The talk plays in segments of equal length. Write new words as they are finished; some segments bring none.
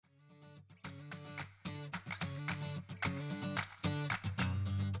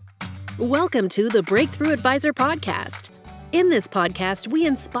Welcome to the Breakthrough Advisor Podcast. In this podcast, we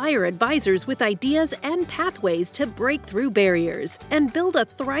inspire advisors with ideas and pathways to break through barriers and build a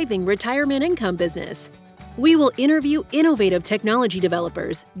thriving retirement income business. We will interview innovative technology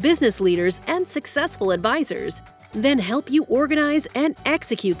developers, business leaders, and successful advisors, then help you organize and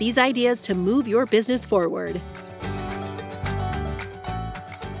execute these ideas to move your business forward.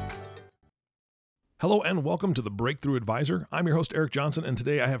 Hello and welcome to the Breakthrough Advisor. I'm your host, Eric Johnson, and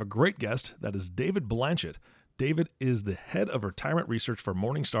today I have a great guest. That is David Blanchett. David is the head of retirement research for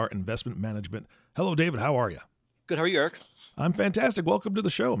Morningstar Investment Management. Hello, David. How are you? Good. How are you, Eric? I'm fantastic. Welcome to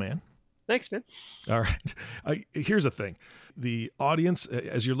the show, man. Thanks, man. All right. Here's the thing. The audience,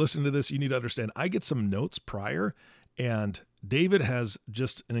 as you're listening to this, you need to understand, I get some notes prior, and David has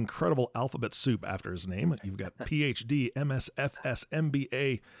just an incredible alphabet soup after his name. You've got PhD, MSFS,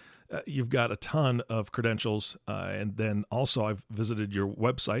 MBA. You've got a ton of credentials, and then also I've visited your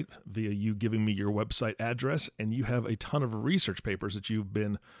website via you giving me your website address, and you have a ton of research papers that you've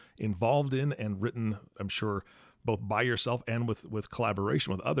been involved in and written, I'm sure, both by yourself and with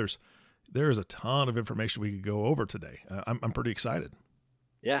collaboration with others. There is a ton of information we could go over today. I'm pretty excited.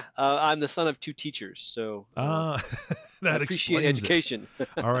 Yeah, I'm the son of two teachers, so that I appreciate education.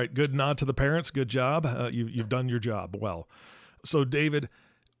 All right, good nod to the parents. Good job. You've done your job well. So, David,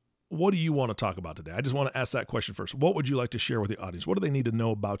 what do you want to talk about today? I just want to ask that question first. What would you like to share with the audience? What do they need to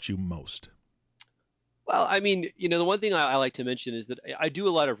know about you most? Well, I mean, the one thing I like to mention is that I do a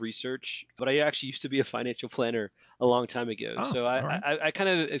lot of research, but I actually used to be a financial planner a long time ago. So I kind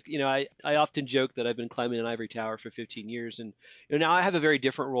of, I often joke that I've been climbing an ivory tower for 15 years. And now I have a very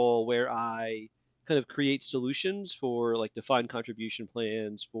different role where I kind of create solutions for like defined contribution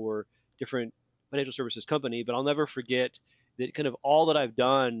plans for different financial services company. But I'll never forget that kind of all that I've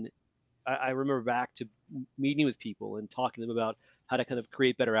done. I remember back to meeting with people and talking to them about how to kind of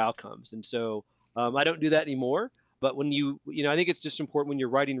create better outcomes. And so I don't do that anymore. But when I think it's just important when you're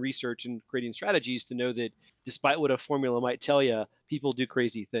writing research and creating strategies to know that despite what a formula might tell you, people do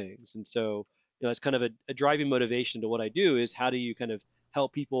crazy things. And so, it's kind of a driving motivation to what I do is how do you kind of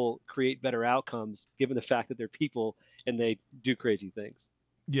help people create better outcomes given the fact that they're people and they do crazy things.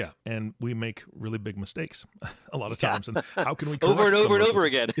 Yeah, and we make really big mistakes a lot of times. And how can we correct over and over and over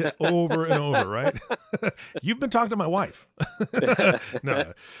again? Yeah, over and over, right? You've been talking to my wife.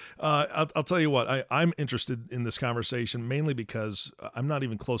 No, I'll tell you what. I'm interested in this conversation mainly because I'm not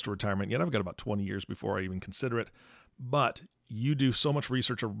even close to retirement yet. I've got about 20 years before I even consider it. But you do so much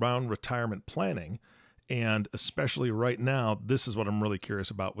research around retirement planning. And especially right now, this is what I'm really curious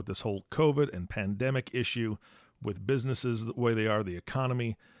about with this whole COVID and pandemic issue. With businesses the way they are, the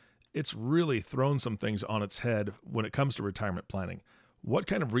economy, it's really thrown some things on its head when it comes to retirement planning. What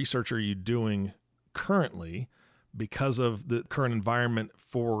kind of research are you doing currently because of the current environment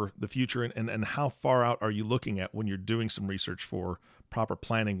for the future? And how far out are you looking at when you're doing some research for proper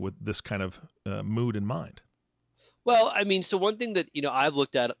planning with this kind of mood in mind? Well, I mean, so one thing that, I've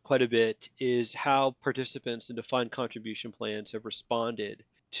looked at quite a bit is how participants in defined contribution plans have responded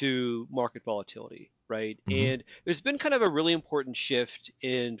to market volatility, right? Mm-hmm. And there's been kind of a really important shift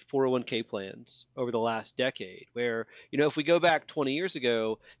in 401k plans over the last decade where, if we go back 20 years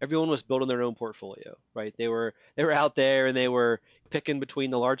ago, everyone was building their own portfolio, right? They were out there and they were picking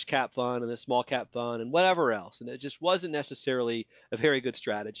between the large cap fund and the small cap fund and whatever else. And it just wasn't necessarily a very good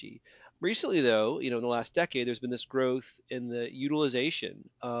strategy. Recently, though, in the last decade, there's been this growth in the utilization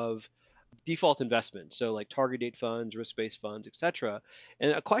of default investments, so like target date funds, risk-based funds, et cetera.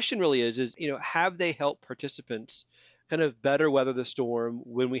 And a question really is, have they helped participants kind of better weather the storm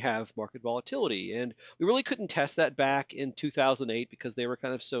when we have market volatility? And we really couldn't test that back in 2008 because they were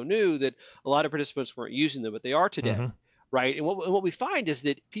kind of so new that a lot of participants weren't using them, but they are today, mm-hmm. right? And what we find is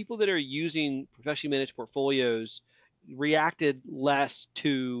that people that are using professionally managed portfolios reacted less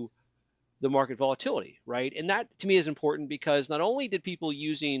to the market volatility, right? And that to me is important because not only did people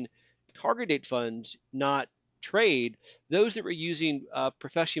using target date funds not trade, those that were using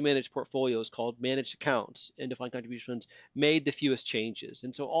professionally managed portfolios called managed accounts and defined contribution funds made the fewest changes.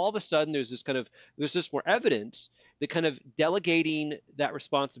 And so all of a sudden there's this more evidence that kind of delegating that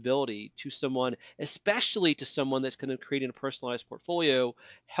responsibility to someone, especially to someone that's kind of creating a personalized portfolio,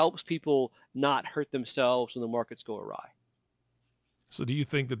 helps people not hurt themselves when the markets go awry. So do you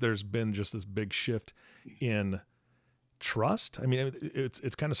think that there's been just this big shift in trust? I mean,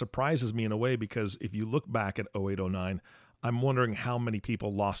 it kind of surprises me in a way because if you look back at 0809, I'm wondering how many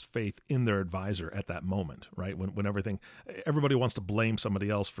people lost faith in their advisor at that moment, right? When everybody wants to blame somebody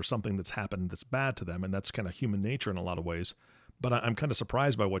else for something that's happened that's bad to them, and that's kind of human nature in a lot of ways. But I'm kind of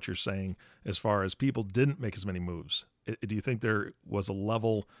surprised by what you're saying as far as people didn't make as many moves. Do you think there was a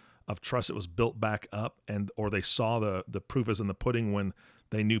level of trust that was built back up, or they saw the proof is in the pudding when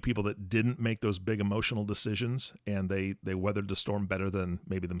they knew people that didn't make those big emotional decisions and they weathered the storm better than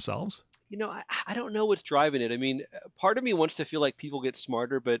maybe themselves? I don't know what's driving it. I mean, part of me wants to feel like people get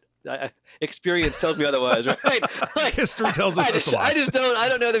smarter, but experience tells me otherwise, right? Like, History tells us that's a lie. I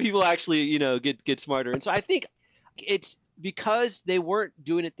don't know that people actually, get smarter. And so I think it's because they weren't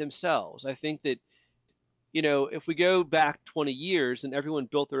doing it themselves. I think that, if we go back 20 years and everyone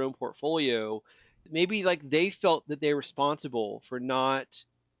built their own portfolio, maybe like they felt that they're responsible for not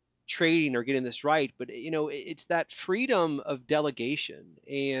trading or getting this right, but it's that freedom of delegation,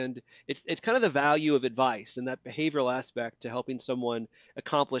 and it's kind of the value of advice and that behavioral aspect to helping someone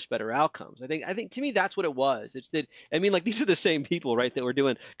accomplish better outcomes. I think to me that's what it was. It's that, I mean, like, these are the same people, right, that were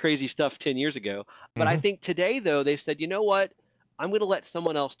doing crazy stuff 10 years ago, but I think today though they've said, you know what, I'm going to let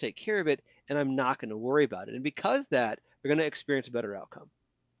someone else take care of it and I'm not going to worry about it, and because that, they're going to experience a better outcome.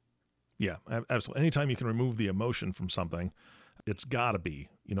 Yeah, absolutely. Anytime you can remove the emotion from something, it's got to be,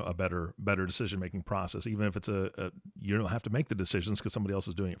 a better decision-making process, even if it's you don't have to make the decisions because somebody else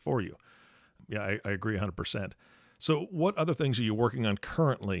is doing it for you. Yeah, I agree 100%. So what other things are you working on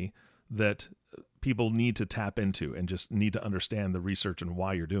currently that people need to tap into and just need to understand the research and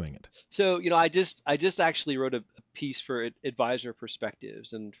why you're doing it? So, I just actually wrote a piece for Advisor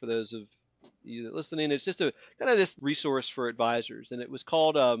Perspectives, and for those of you that listening, it's just a kind of this resource for advisors, and it was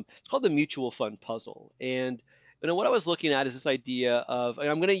called the Mutual Fund Puzzle. And what I was looking at is this idea of, and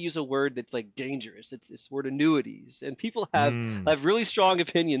I'm going to use a word that's like dangerous. It's this word annuities, and people have really strong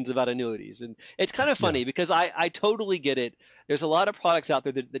opinions about annuities, and it's kind of funny because I totally get it. There's a lot of products out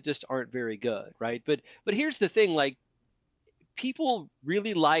there that just aren't very good, right? But here's the thing, like, people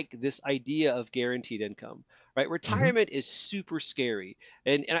really like this idea of guaranteed income, right? Retirement is super scary,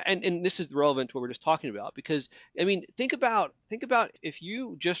 and this is relevant to what we're just talking about, because I mean, think about if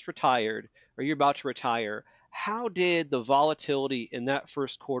you just retired or you're about to retire, how did the volatility in that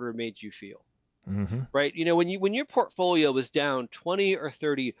first quarter made you feel? Right? When your portfolio was down 20 or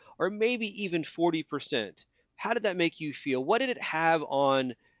 30 or maybe even 40%, how did that make you feel? What did it have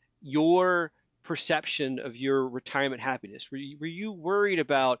on your perception of your retirement happiness? Were you worried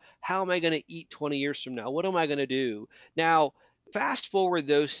about, how am I going to eat 20 years from now? What am I going to do? Now, fast forward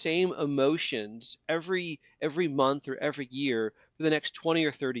those same emotions every month or every year for the next 20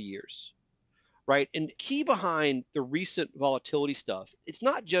 or 30 years. Right. And key behind the recent volatility stuff, it's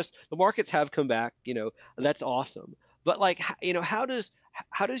not just the markets have come back, that's awesome. But like, how does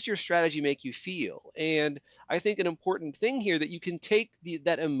your strategy make you feel? And I think an important thing here, that you can take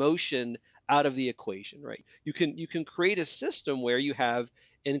that emotion out of the equation, right? You can create a system where you have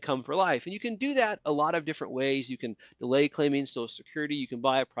income for life, and you can do that a lot of different ways. You can delay claiming Social Security, you can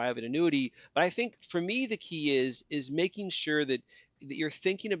buy a private annuity, but I think for me the key is making sure that you're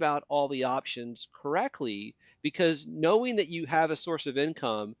thinking about all the options correctly, because knowing that you have a source of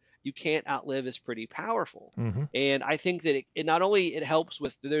income you can't outlive is pretty powerful. And I think that it not only it helps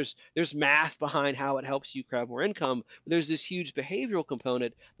with, there's math behind how it helps you grab more income, but there's this huge behavioral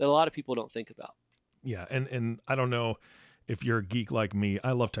component that a lot of people don't think about. Yeah, and I don't know if you're a geek like me.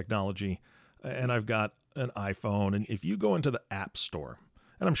 I love technology, and I've got an iPhone, and if you go into the App Store,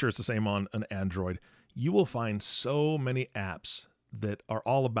 and I'm sure it's the same on an Android, you will find so many apps that are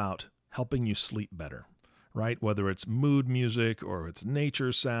all about helping you sleep better, right? Whether it's mood music or it's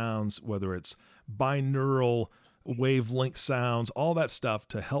nature sounds, whether it's binaural wavelength sounds, all that stuff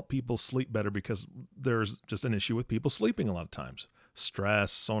to help people sleep better, because there's just an issue with people sleeping a lot of times,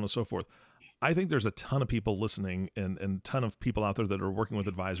 stress, so on and so forth. I think there's a ton of people listening and a ton of people out there that are working with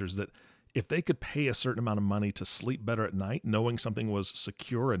advisors that if they could pay a certain amount of money to sleep better at night, knowing something was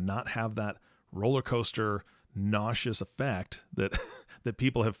secure and not have that roller coaster nauseous effect that that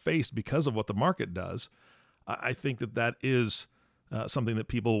people have faced because of what the market does, I think that is something that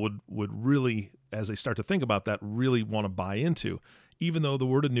people would really, as they start to think about that, really want to buy into. Even though the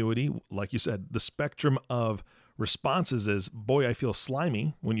word annuity, like you said, the spectrum of responses is, boy, I feel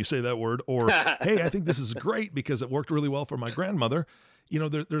slimy when you say that word, or hey, I think this is great because it worked really well for my grandmother.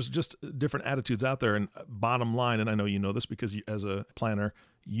 There's just different attitudes out there. And bottom line, and I know you know this because as a planner,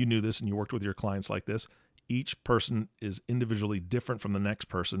 you knew this and you worked with your clients like this, each person is individually different from the next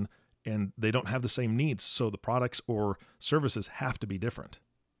person, and they don't have the same needs. So the products or services have to be different.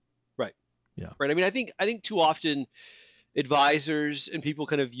 Right. Yeah. Right. I mean, I think too often advisors and people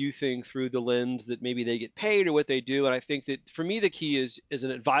kind of view things through the lens that maybe they get paid or what they do. And I think that for me, the key is, as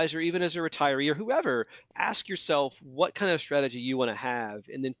an advisor, even as a retiree or whoever, ask yourself what kind of strategy you want to have,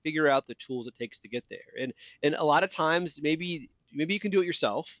 and then figure out the tools it takes to get there. And a lot of times, maybe you can do it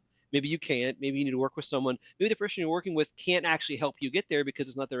yourself. Maybe you can't. Maybe you need to work with someone. Maybe the person you're working with can't actually help you get there because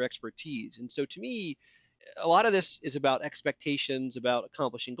it's not their expertise. And so to me, a lot of this is about expectations, about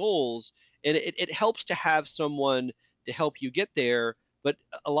accomplishing goals, and it helps to have someone to help you get there. But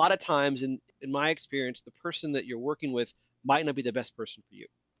a lot of times, in my experience, the person that you're working with might not be the best person for you.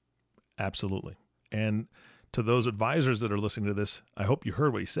 Absolutely. And to those advisors that are listening to this, I hope you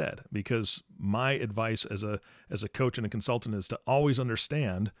heard what he said, because my advice as a coach and a consultant is to always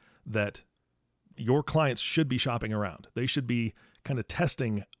understand that your clients should be shopping around. They should be kind of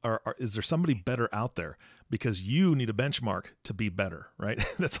testing, is there somebody better out there? Because you need a benchmark to be better, right?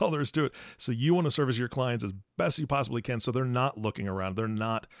 That's all there is to it. So you want to service your clients as best you possibly can, so they're not looking around. They're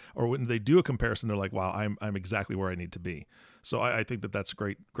not, or when they do a comparison, they're like, wow, I'm exactly where I need to be. So I think that's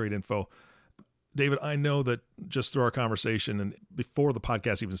great info. David, I know that just through our conversation and before the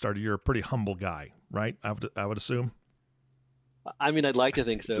podcast even started, you're a pretty humble guy, right? I would assume. I mean, I'd like to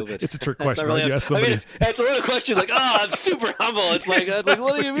think so, but it's a trick question, right? Really, it's a little question like, oh, I'm super humble. It's like,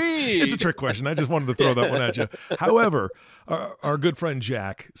 what do you mean? It's a trick question. I just wanted to throw that one at you. However, our good friend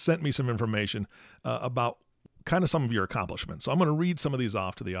Jack sent me some information about kind of some of your accomplishments. So I'm going to read some of these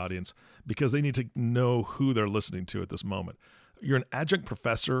off to the audience because they need to know who they're listening to at this moment. You're an adjunct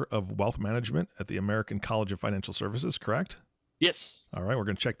professor of wealth management at the American College of Financial Services, correct? Yes. All right, we're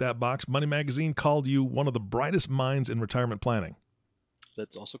going to check that box. Money Magazine called you one of the brightest minds in retirement planning.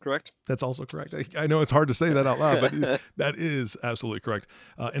 That's also correct. That's also correct. I know it's hard to say that out loud, but that is absolutely correct.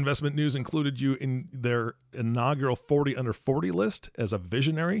 Investment News included you in their inaugural 40 under 40 list as a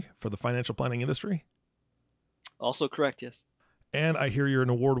visionary for the financial planning industry. Also correct, yes. And I hear you're an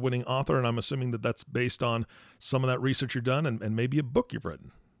award-winning author, and I'm assuming that that's based on some of that research you've done and maybe a book you've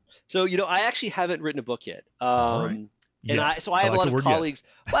written. So, I actually haven't written a book yet. All right. And I have a lot of colleagues.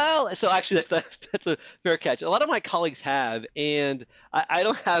 Yet. Well, so actually that's a fair catch. A lot of my colleagues have, and I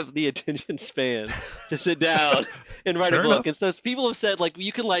don't have the attention span to sit down and write a book. Enough. And so people have said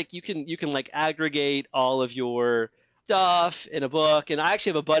you can aggregate all of your stuff in a book. And I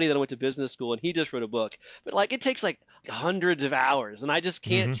actually have a buddy that I went to business school, and he just wrote a book. But it takes hundreds of hours, and I just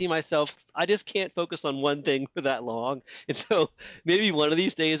can't see myself. I just can't focus on one thing for that long. And so maybe one of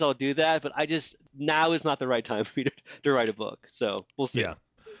these days I'll do that, but now is not the right time for me to write a book. So we'll see. Yeah.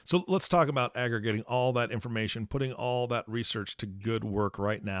 So let's talk about aggregating all that information, putting all that research to good work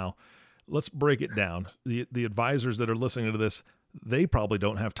right now. Let's break it down. The advisors that are listening to this, they probably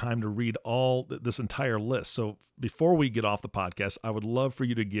don't have time to read this entire list. So before we get off the podcast, I would love for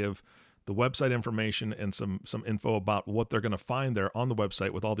you to give the website information and some info about what they're going to find there on the website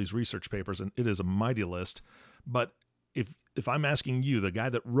with all these research papers. And it is a mighty list. But if I'm asking you, the guy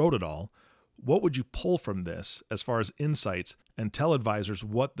that wrote it all, what would you pull from this as far as insights and tell advisors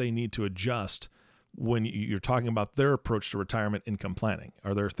what they need to adjust when you're talking about their approach to retirement income planning?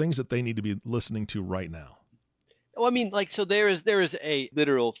 Are there things that they need to be listening to right now? Well, I mean, so there is a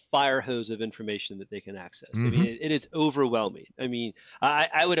literal fire hose of information that they can access. I mean, it is overwhelming. I mean,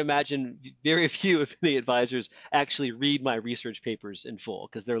 I would imagine very few, if any, advisors actually read my research papers in full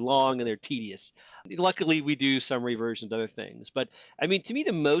because they're long and they're tedious. Luckily, we do summary versions of other things. But I mean, to me,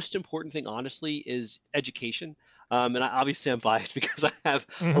 the most important thing, honestly, is education. And obviously I'm biased because I have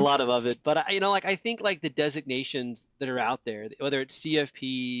a lot of it. But I think the designations that are out there, whether it's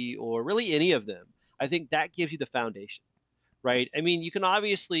CFP or really any of them, I think that gives you the foundation, right? I mean, you can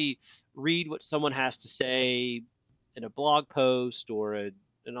obviously read what someone has to say in a blog post or an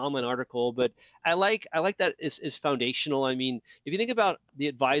online article, but I like that is foundational. I mean, if you think about the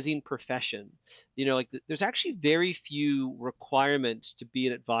advising profession, there's actually very few requirements to be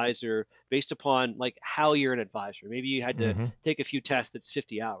an advisor based upon how you're an advisor. Maybe you had to take a few tests that's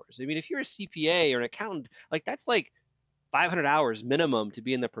 50 hours. I mean, if you're a CPA or an accountant, that's 500 hours minimum to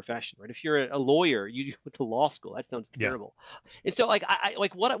be in the profession, right? If you're a lawyer, you went to law school. That sounds terrible. Yeah. And so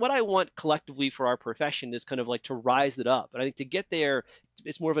what I want collectively for our profession is kind of to rise it up. And I think to get there,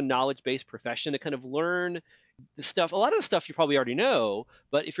 it's more of a knowledge-based profession to kind of learn the stuff. A lot of the stuff you probably already know,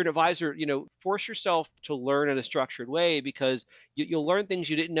 but if you're an advisor, force yourself to learn in a structured way because you'll learn things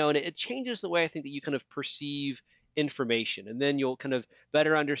you didn't know. And it changes the way I think that you kind of perceive information. And then you'll kind of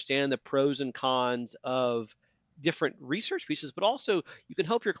better understand the pros and cons of different research pieces, but also you can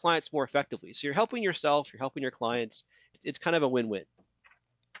help your clients more effectively. So you're helping yourself, you're helping your clients. It's kind of a win-win.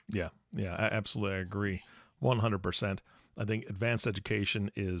 Yeah, I absolutely agree. 100%. I think advanced education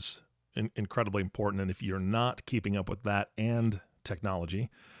is incredibly important. And if you're not keeping up with that and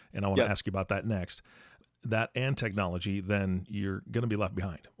technology, and I want to ask you about that next, that and technology, then you're going to be left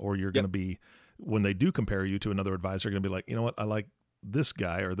behind, or you're going to be, when they do compare you to another advisor, going to be like, you know what, I like this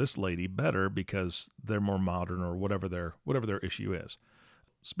guy or this lady better because they're more modern or whatever their issue is.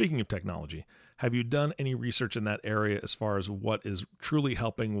 speaking of technology, have you done any research in that area as far as what is truly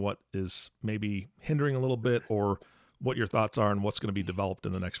helping, what is maybe hindering a little bit, or what your thoughts are on what's going to be developed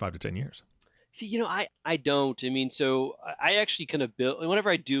in the next 5 to 10 years? See, I don't. I mean, so I actually kind of build, whenever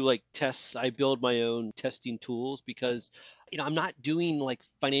I do like tests, I build my own testing tools because, I'm not doing like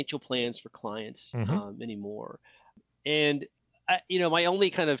financial plans for clients Mm-hmm. anymore. And my only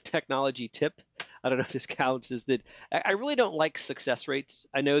kind of technology tip, I don't know if this counts, is that I really don't like success rates.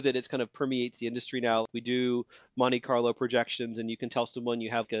 I know that it's kind of permeates the industry now. We do Monte Carlo projections, and you can tell someone you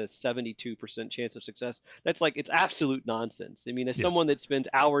have like a 72% chance of success. That's like, it's absolute nonsense. I mean, as Yeah. someone that spends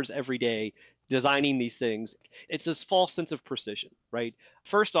hours every day designing these things, it's this false sense of precision, right?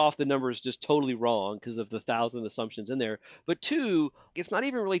 First off, the number is just totally wrong because of the 1,000 assumptions in there. But two, it's not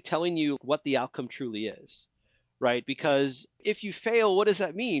even really telling you what the outcome truly is, right? Because if you fail, what does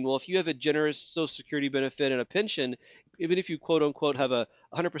that mean? Well, if you have a generous Social Security benefit and a pension, even if you quote unquote have a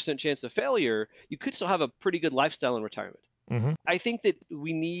 100% chance of failure, you could still have a pretty good lifestyle in retirement. Mm-hmm. I think that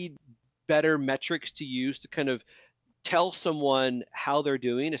we need better metrics to use to kind of tell someone how they're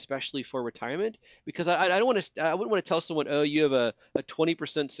doing, especially for retirement, because I wouldn't want to tell someone, oh, you have a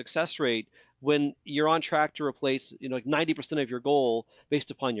 20% success rate when you're on track to replace, like 90% of your goal based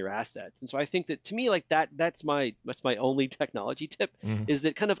upon your assets. And so I think that to me, like that's my only technology tip, Mm-hmm. is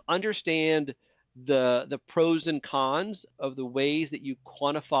that kind of understand the pros and cons of the ways that you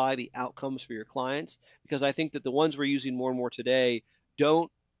quantify the outcomes for your clients, because I think that the ones we're using more and more today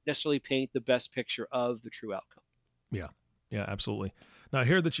don't necessarily paint the best picture of the true outcome. Yeah. Yeah, absolutely. Now, I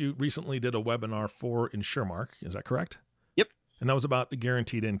hear that you recently did a webinar for InsureMark. Is that correct? Yep. And that was about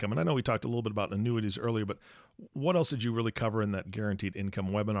guaranteed income. And I know we talked a little bit about annuities earlier, but what else did you really cover in that guaranteed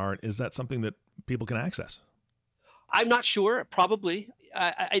income webinar? Is that something that people can access? I'm not sure. Probably.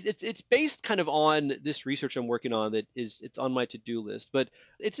 It's based kind of on this research I'm working on it's on my to-do list. But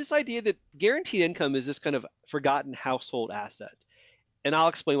it's this idea that guaranteed income is this kind of forgotten household asset. And I'll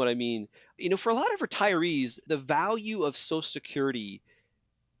explain what I mean. For a lot of retirees, the value of Social Security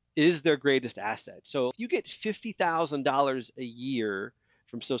is their greatest asset. So if you get $50,000 a year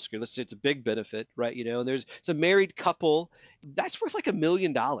from Social Security, let's say it's a big benefit, right? And it's a married couple, that's worth like $1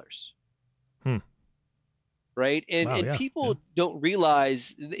 million. Hmm. Right. And Wow. and Yeah. Yeah. people don't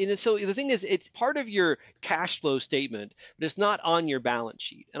realize, and so the thing is, it's part of your cash flow statement, but it's not on your balance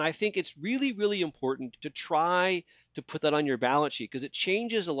sheet. And I think it's really, really important to try to put that on your balance sheet, because it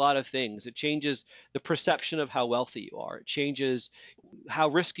changes a lot of things. It changes the perception of how wealthy you are. It changes how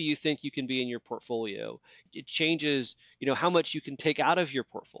risky you think you can be in your portfolio. It changes, how much you can take out of your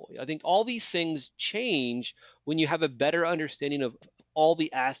portfolio. I think all these things change when you have a better understanding of all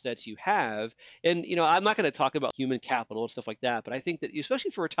the assets you have. And I'm not going to talk about human capital and stuff like that, but I think that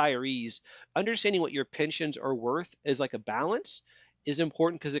especially for retirees, understanding what your pensions are worth as like a balance is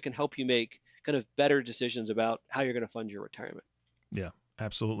important, because it can help you make kind of better decisions about how you're going to fund your retirement. Yeah,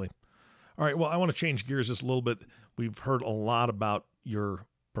 absolutely. All right. Well, I want to change gears just a little bit. We've heard a lot about your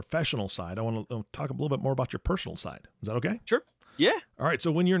professional side. I want to talk a little bit more about your personal side. Is that okay? Sure. Yeah. All right.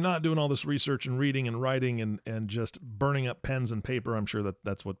 So when you're not doing all this research and reading and writing and just burning up pens and paper, I'm sure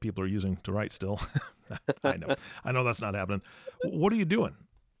that's what people are using to write still. I know that's not happening. What are you doing?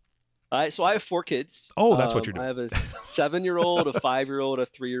 So I have 4 kids. Oh, that's what you're doing. I have a 7-year-old, a 5-year-old, a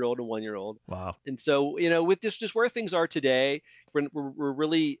 3-year-old, and a 1-year-old. Wow. And so, with just where things are today, we're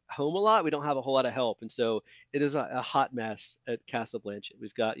really home a lot. We don't have a whole lot of help. And so it is a hot mess at Casa Blanchett.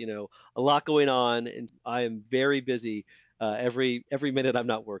 We've got, a lot going on, and I am very busy every minute I'm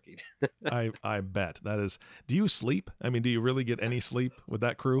not working. I bet that is. Do you sleep? I mean, do you really get any sleep with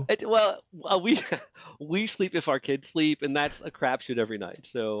that crew? We sleep if our kids sleep, and that's a crapshoot every night.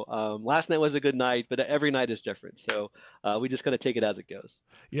 So last night was a good night, but every night is different. So we just kind of take it as it goes.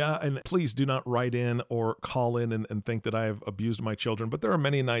 Yeah, and please do not write in or call in and think that I have abused my children. But there are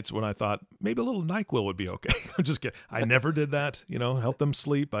many nights when I thought maybe a little NyQuil would be okay. I'm just kidding. I never did that. Help them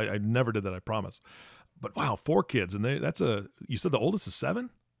sleep. I never did that. I promise. But wow, 4 kids, and you said the oldest is 7?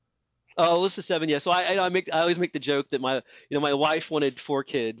 Oh, this is 7. Yeah. So I always make the joke that my wife wanted 4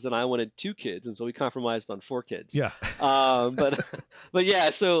 kids and I wanted 2 kids, and so we compromised on 4 kids. Yeah. But yeah.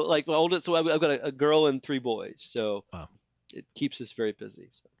 So like my oldest, so I've got a girl and 3 boys. So Wow. It keeps us very busy.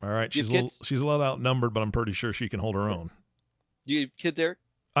 So. All right, Do you have kids? she's a little outnumbered, but I'm pretty sure she can hold her own. Do you have kids, Eric?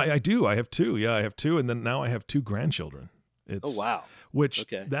 I do. I have 2. Yeah, I have 2, and then now I have 2 grandchildren. Oh wow. Which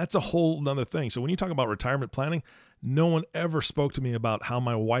Okay. That's a whole nother thing. So when you talk about retirement planning, no one ever spoke to me about how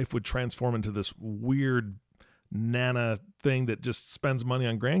my wife would transform into this weird nana thing that just spends money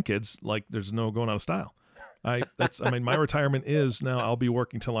on grandkids like there's no going out of style. My retirement is now I'll be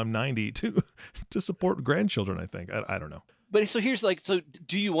working till I'm 90 to support grandchildren, I think. I don't know. But so here's like, so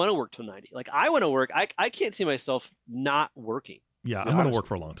do you want to work till 90? Like I want to work. I can't see myself not working. Yeah, To be I'm going to honest work with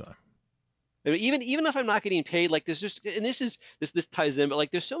for a long time. you. I mean, even if I'm not getting paid, like there's just, and this ties in, but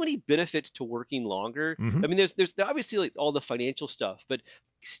like there's so many benefits to working longer. Hmm. I mean, there's obviously like all the financial stuff, but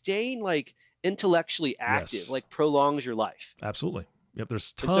staying like intellectually active Yes, like prolongs your life. absolutely. Yep,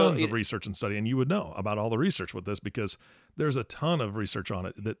 there's And so, tons of research and study, and you would know about all the research with this because there's a ton of research on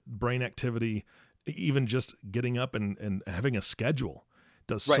it that brain activity, even just getting up and having a schedule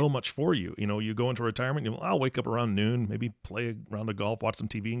does right. so much for you. You know, you go into retirement, I'll wake up around noon, maybe play a round of golf, watch some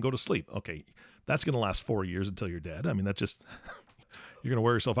TV, and go to sleep. Okay, that's going to last 4 years until you're dead. I mean, that just, you're going to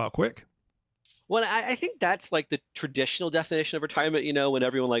wear yourself out quick. Well, I think that's like the traditional definition of retirement, when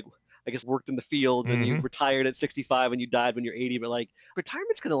everyone like, I guess, worked in the fields and you Hmm. retired at 65 and you died when you're 80. But like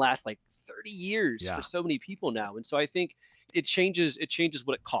retirement's going to last like 30 years for Yeah. so many people now. And so I think it changes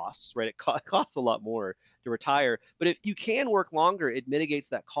what it costs, right? It costs a lot more to retire. But if you can work longer, it mitigates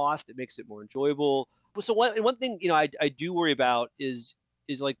that cost. It makes it more enjoyable. So one thing, I do worry about is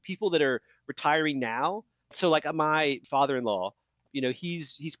like people that are retiring now. So like my father-in-law,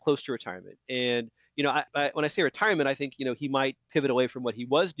 he's close to retirement. And when I say retirement, I think he might pivot away from what he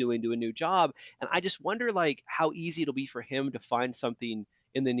was doing to a new job, and I just wonder like how easy it'll be for him to find something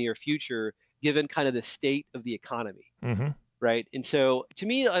in the near future, given kind of the state of the economy, Hmm. right? And so to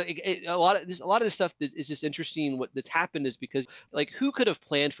me, a lot of this stuff that is just interesting. That's happened is because like who could have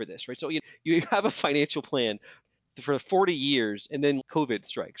planned for this, right? So you have a financial plan for 40 years and then COVID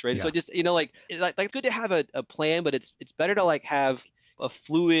strikes, right? And so Yeah. just, like good to have a plan, but it's better to like have a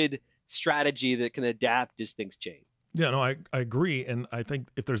fluid strategy that can adapt as things change. Yeah, no, I agree. And I think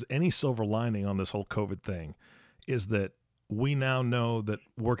if there's any silver lining on this whole COVID thing, is that we now know that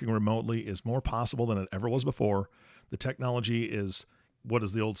working remotely is more possible than it ever was before. The technology is, what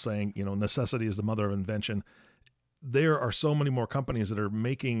is the old saying? Necessity is the mother of invention. There are so many more companies that are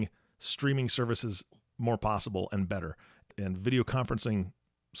making streaming services more possible and better, and video conferencing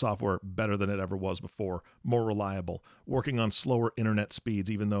software better than it ever was before, more reliable, working on slower internet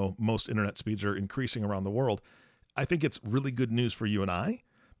speeds, even though most internet speeds are increasing around the world. I think it's really good news for you and I,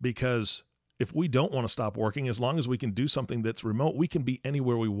 because if we don't want to stop working, as long as we can do something that's remote, we can be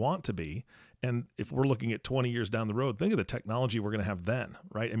anywhere we want to be. And if we're looking at 20 years down the road, think of the technology we're going to have then,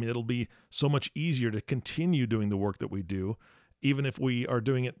 right? I mean, it'll be so much easier to continue doing the work that we do, even if we are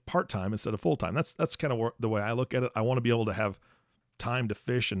doing it part-time instead of full-time. That's kind of the way I look at it. I want to be able to have time to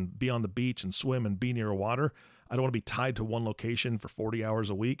fish and be on the beach and swim and be near water. I don't want to be tied to one location for 40 hours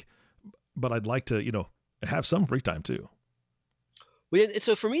a week, but I'd like to, have some free time too. Well, and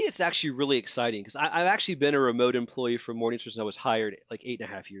so for me, it's actually really exciting because I've actually been a remote employee for Morningstar since I was hired like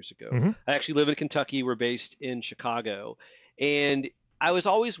 8.5 years ago. Mm-hmm. I actually live in Kentucky. We're based in Chicago. And I was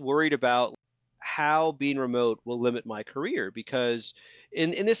always worried about how being remote will limit my career because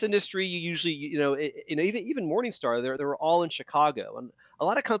in this industry, you usually, even Morningstar, they were all in Chicago. And a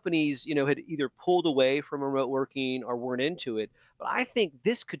lot of companies, had either pulled away from remote working or weren't into it. But I think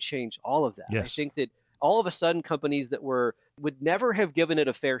this could change all of that. I Yes. think that all of a sudden companies that would never have given it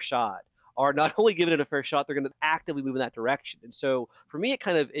a fair shot are not only giving it a fair shot, they're going to actively move in that direction. And so for me,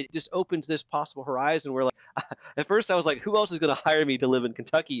 it just opens this possible horizon where like at first I was like, who else is going to hire me to live in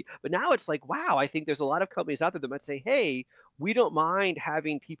Kentucky? But now it's like, wow, I think there's a lot of companies out there that might say, hey, we don't mind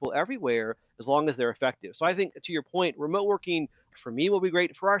having people everywhere as long as they're effective. So I think to your point, remote working for me will be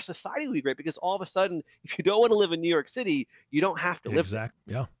great. For our society will be great because all of a sudden, if you don't want to live in New York City, you don't have to live there.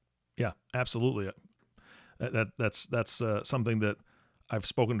 Exactly. Yeah, absolutely. That's something that I've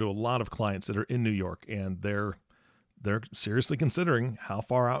spoken to a lot of clients that are in New York, and they're seriously considering how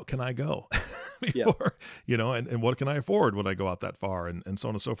far out can I go before, and what can I afford when I go out that far, and so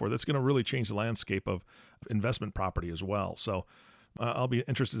on and so forth. That's going to really change the landscape of investment property as well. So I'll be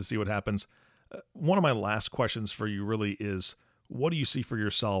interested to see what happens. One of my last questions for you really is, what do you see for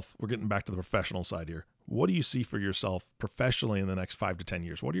yourself? We're getting back to the professional side here. What do you see for yourself professionally in the next 5 to 10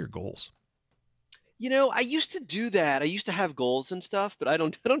 years? What are your goals? I used to do that. I used to have goals and stuff, but I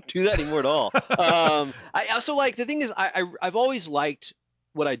don't I don't do that anymore at all. I also like the thing is I've always liked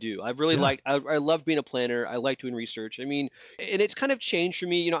what I do. I've really Yeah. liked I love being a planner. I like doing research. I mean, and it's kind of changed for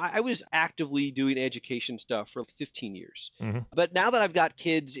me. I was actively doing education stuff for like 15 years. Hmm. But now that I've got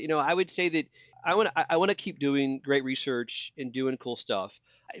kids, I would say that I want to keep doing great research and doing cool stuff.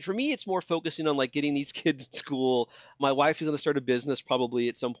 For me, it's more focusing on like getting these kids in school. My wife is going to start a business probably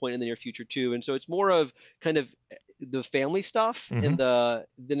at some point in the near future too, and so it's more of kind of the family stuff Hmm. and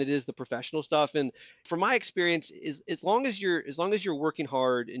than it is the professional stuff. And from my experience, is as long as you're working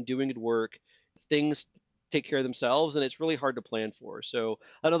hard and doing good work, things take care of themselves, and it's really hard to plan for. So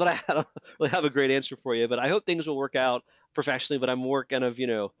I know that I don't really have a great answer for you, but I hope things will work out professionally. But I'm more kind of,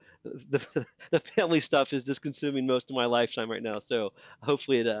 the family stuff is just consuming most of my lifetime right now. So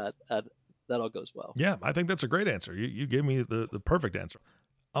hopefully that all goes well. Yeah, I think that's a great answer. You gave me the perfect answer.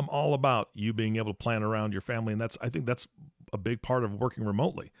 I'm all about you being able to plan around your family, and I think that's a big part of working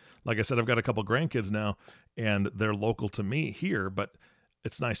remotely. Like I said, I've got a couple grandkids now, and they're local to me here, but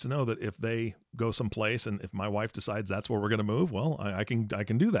it's nice to know that if they go someplace and if my wife decides that's where we're going to move, well, I can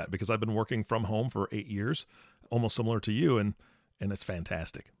do that because I've been working from home for 8 years, almost similar to you, and it's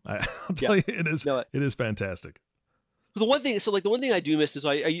fantastic. I'll tell you, it is fantastic. The one thing I do miss is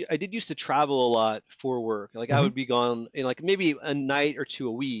I did used to travel a lot for work. Like I would be gone in like maybe a night or two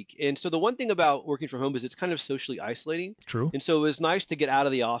a week. And so the one thing about working from home is it's kind of socially isolating. True. And so it was nice to get out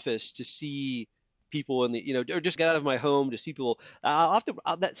of the office to see people or just get out of my home to see people.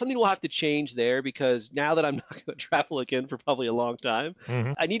 Something will have to change there because now that I'm not going to travel again for probably a long time,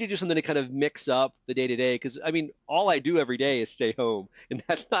 I need to do something to kind of mix up the day to day. Because I mean, all I do every day is stay home, and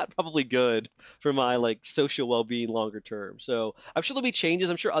that's not probably good for my like social well-being longer term. So I'm sure there'll be changes.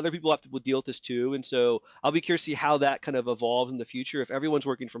 I'm sure other people will deal with this too, and so I'll be curious to see how that kind of evolves in the future. If everyone's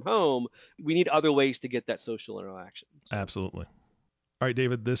working from home, we need other ways to get that social interaction. So. Absolutely. All right,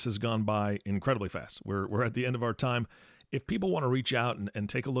 David, this has gone by incredibly fast. We're at the end of our time. If people want to reach out and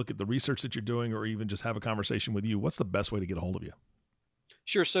take a look at the research that you're doing or even just have a conversation with you, what's the best way to get a hold of you?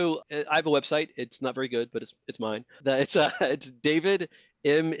 Sure. So I have a website. It's not very good, but it's mine. It's David,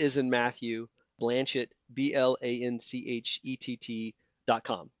 M is in Matthew, Blanchett,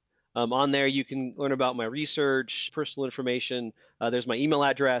 BLANCHETT.com. On there, you can learn about my research, personal information. There's my email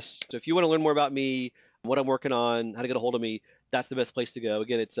address. So if you want to learn more about me, what I'm working on, how to get a hold of me, that's the best place to go.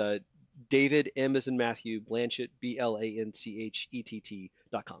 Again, it's David, M as in Matthew, Blanchett,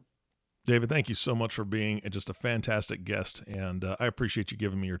 BLANCHETT.com. David, thank you so much for being just a fantastic guest, and I appreciate you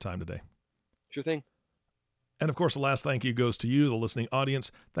giving me your time today. Sure thing. And of course, the last thank you goes to you, the listening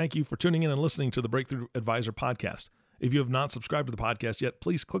audience. Thank you for tuning in and listening to the Breakthrough Advisor podcast. If you have not subscribed to the podcast yet,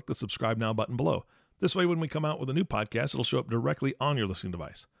 please click the subscribe now button below. This way, when we come out with a new podcast, it'll show up directly on your listening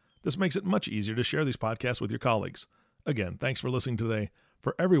device. This makes it much easier to share these podcasts with your colleagues. Again, thanks for listening today.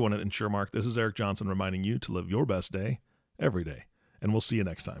 For everyone at InsureMark, this is Eric Johnson reminding you to live your best day every day. And we'll see you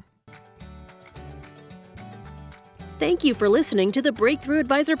next time. Thank you for listening to the Breakthrough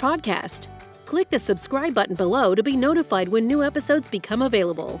Advisor podcast. Click the subscribe button below to be notified when new episodes become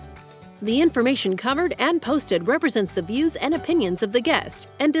available. The information covered and posted represents the views and opinions of the guest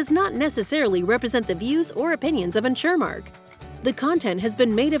and does not necessarily represent the views or opinions of InsureMark. The content has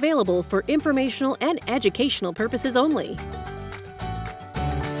been made available for informational and educational purposes only.